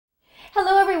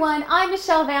everyone, I'm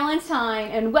Michelle Valentine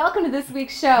and welcome to this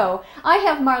week's show. I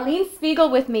have Marlene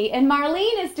Spiegel with me, and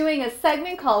Marlene is doing a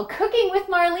segment called Cooking with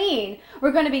Marlene.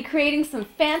 We're going to be creating some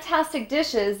fantastic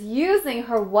dishes using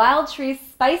her wild tree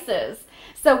spices.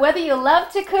 So whether you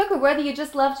love to cook or whether you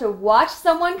just love to watch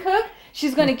someone cook,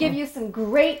 she's going to give you some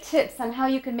great tips on how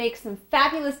you can make some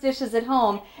fabulous dishes at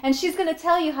home, and she's going to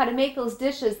tell you how to make those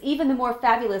dishes even the more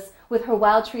fabulous with her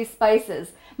wild tree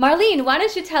spices. Marlene, why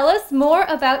don't you tell us more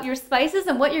about your spices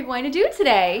and what you're going to do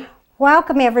today?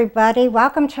 Welcome everybody,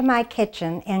 welcome to my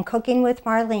kitchen and Cooking with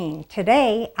Marlene.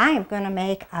 Today I am going to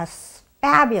make a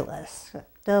fabulous,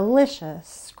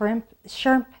 delicious shrimp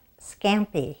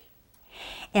scampi.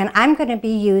 And I'm going to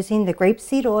be using the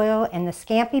grapeseed oil and the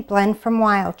scampi blend from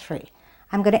Wild Tree.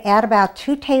 I'm going to add about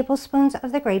 2 tablespoons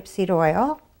of the grapeseed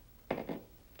oil,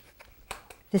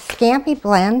 the scampi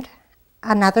blend,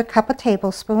 another couple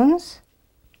tablespoons,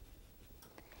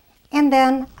 and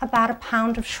then about a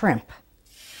pound of shrimp.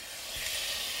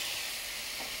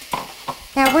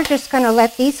 Now we're just going to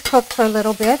let these cook for a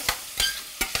little bit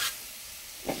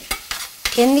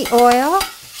in the oil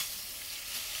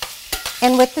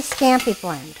and with the scampi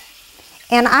blend.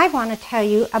 And I want to tell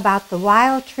you about the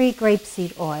Wild Tree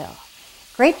grapeseed oil.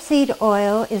 Grapeseed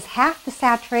oil is half the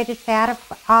saturated fat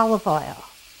of olive oil.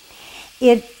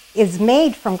 It is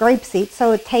made from grapeseed,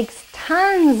 so it takes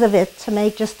tons of it to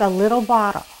make just a little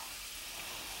bottle.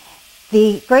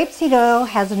 The grapeseed oil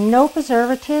has no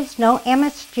preservatives, no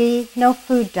MSG, no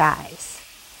food dyes.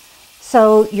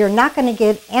 So you're not going to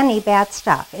get any bad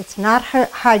stuff. It's not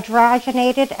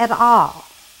hydrogenated at all.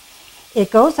 It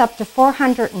goes up to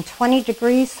 420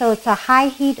 degrees, so it's a high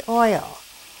heat oil.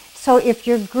 So if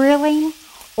you're grilling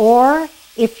or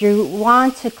if you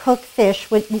want to cook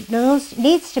fish, which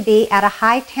needs to be at a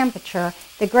high temperature,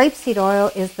 the grapeseed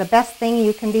oil is the best thing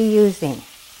you can be using.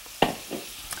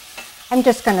 I'm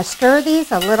just going to stir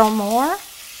these a little more.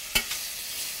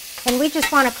 And we just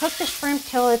want to cook the shrimp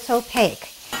till it's opaque.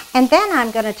 And then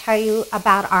I'm going to tell you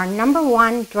about our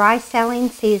 #1 dry selling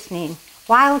seasoning,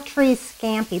 Wild Tree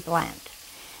Scampi Blend.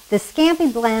 The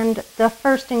scampi blend, the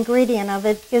first ingredient of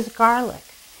it is garlic.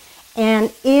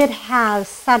 And it has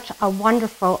such a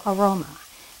wonderful aroma.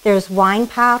 There's wine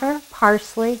powder,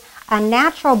 parsley, a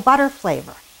natural butter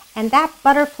flavor. And that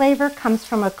butter flavor comes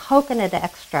from a coconut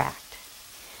extract.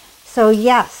 So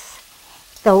yes,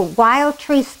 the Wild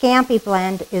Tree Scampi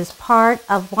Blend is part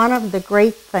of one of the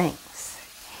great things.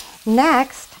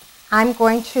 Next, I'm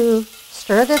going to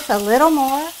stir this a little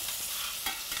more.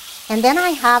 And then I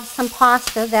have some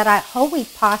pasta, whole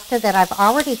wheat pasta that I've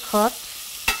already cooked.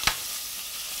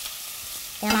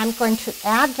 And I'm going to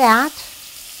add that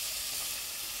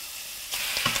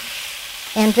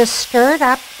and just stir it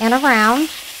up and around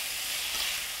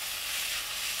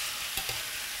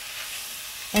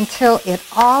until it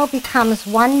all becomes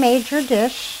one major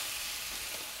dish.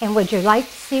 And would you like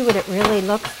to see what it really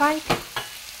looks like?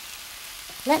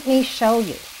 Let me show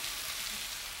you.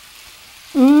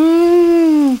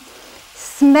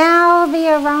 Smell the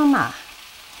aroma.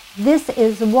 This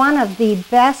is one of the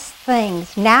best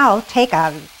things. Now take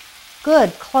a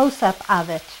good close-up of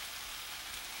it.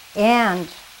 And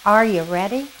are you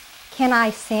ready? Can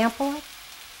I sample it?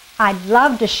 I'd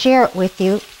love to share it with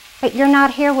you, but you're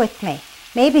not here with me.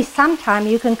 Maybe sometime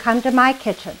you can come to my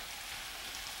kitchen.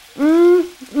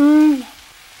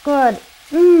 Good.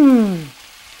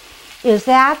 Is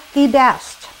that the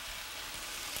best?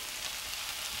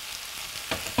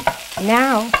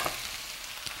 Now,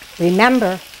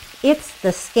 remember, it's the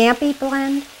scampi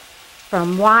blend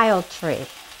from Wild Tree.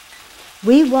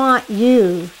 We want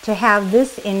you to have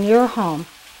this in your home.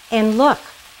 And look,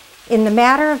 in the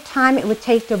matter of time it would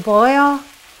take to boil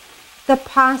the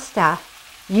pasta,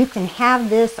 you can have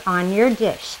this on your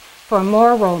dish for a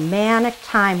more romantic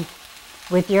time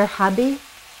with your hubby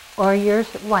or your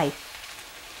wife.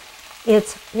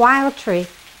 It's Wild Tree.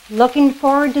 Looking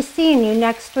forward to seeing you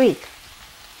next week.